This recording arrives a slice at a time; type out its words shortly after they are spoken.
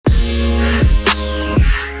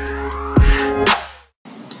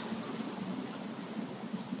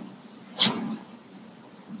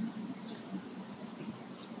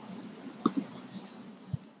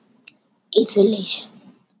Isolation.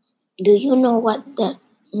 Do you know what the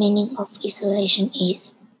meaning of isolation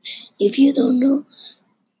is? If you don't know,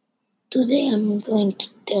 today I'm going to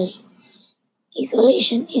tell you.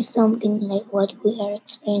 Isolation is something like what we are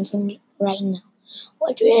experiencing right now.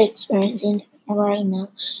 What we are experiencing right now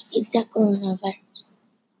is the coronavirus.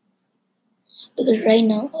 Because right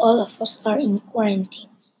now, all of us are in quarantine.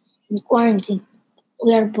 In quarantine,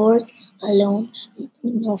 we are bored, alone, with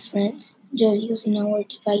no friends, just using our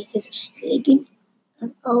devices, sleeping,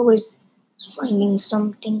 and always finding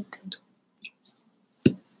something to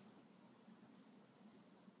do.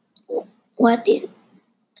 What is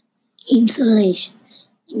insulation?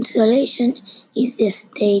 Insulation is the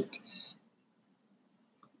state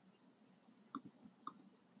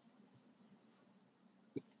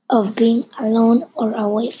of being alone or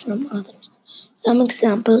away from others. Some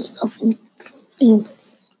examples of in-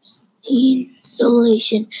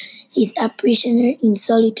 insulation is a prisoner in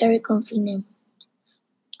solitary confinement,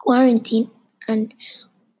 quarantine, and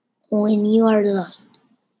when you are lost.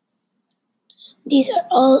 These are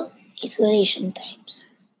all isolation types.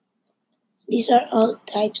 These are all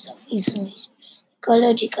types of isolation: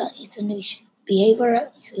 ecological isolation, behavioral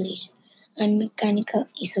isolation, and mechanical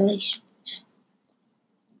isolation.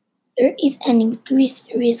 There is an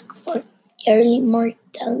increased risk for early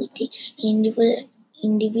mortality in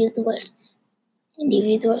individuals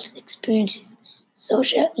experiences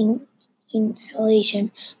social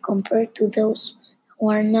insulation compared to those who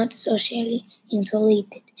are not socially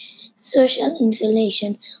insulated. Social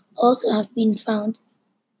insulation also have been found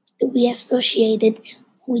to be associated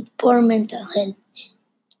with poor mental health,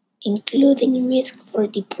 including risk for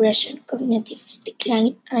depression, cognitive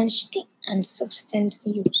decline, anxiety, and substance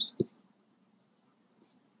use.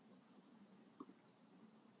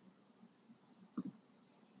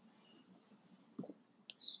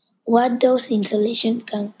 What does insulation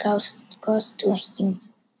can cause to a human?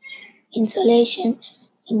 Insulation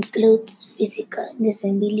includes physical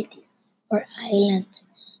disabilities or islands,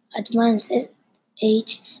 advanced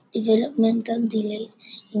age, developmental delays,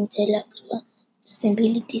 intellectual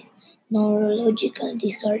disabilities, neurological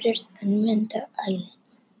disorders, and mental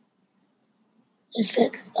illness.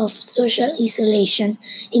 Effects of social isolation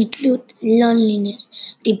include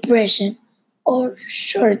loneliness, depression, or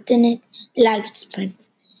shortened lifespan.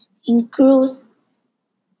 Increased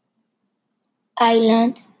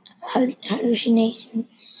island hallucination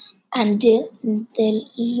and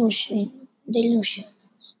delusions.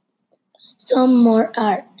 Some more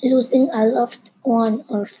are losing a loved one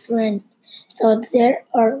or friend, thought there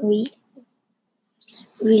or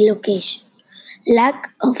relocation.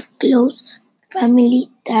 Lack of close family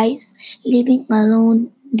ties, living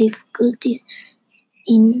alone, difficulties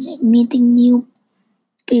in meeting new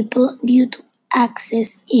people due to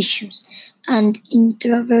access issues, and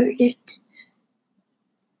introverted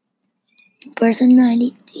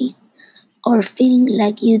personalities or feeling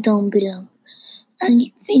like you don't belong, and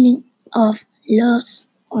feeling of loss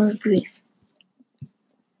or grief.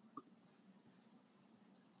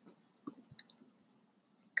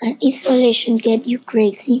 Can isolation get you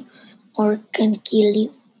crazy or can kill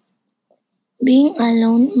you? Being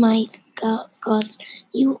alone might cause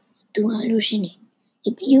you to hallucinate.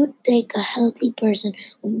 If you take a healthy person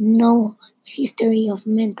with no history of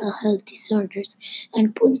mental health disorders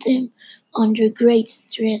and put them under great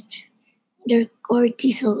stress, their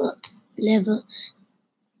cortisol level,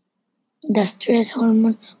 the stress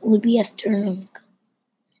hormone, will be astronomical,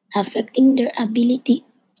 affecting their ability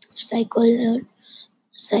to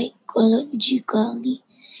psychologically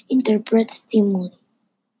interpret stimuli.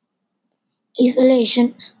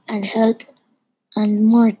 Isolation and health and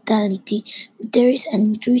mortality. There is an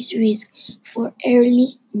increased risk for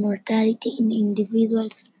early mortality in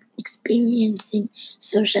individuals experiencing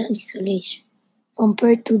social isolation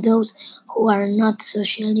compared to those who are not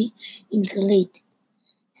socially insulated.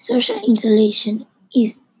 Social isolation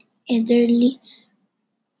is elderly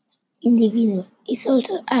individual is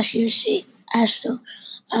also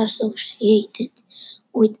associated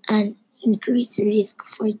with an increased risk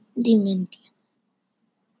for dementia.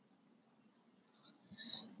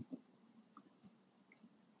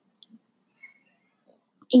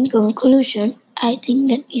 In conclusion, I think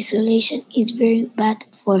that isolation is very bad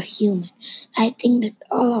for humans. I think that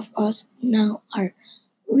all of us now are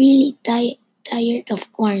really tired of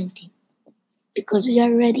quarantine because we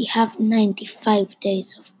already have 95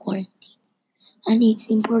 days of quarantine, and it's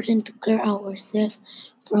important to clear ourselves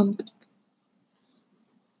from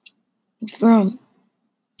from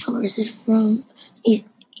from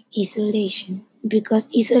isolation because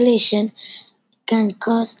isolation can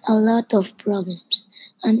cause a lot of problems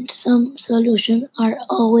and some solutions are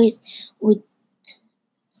always with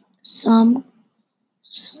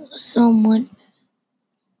someone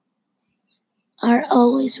are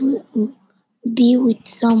always be with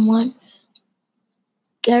someone,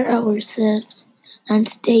 care ourselves, and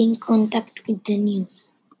stay in contact with the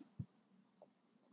news.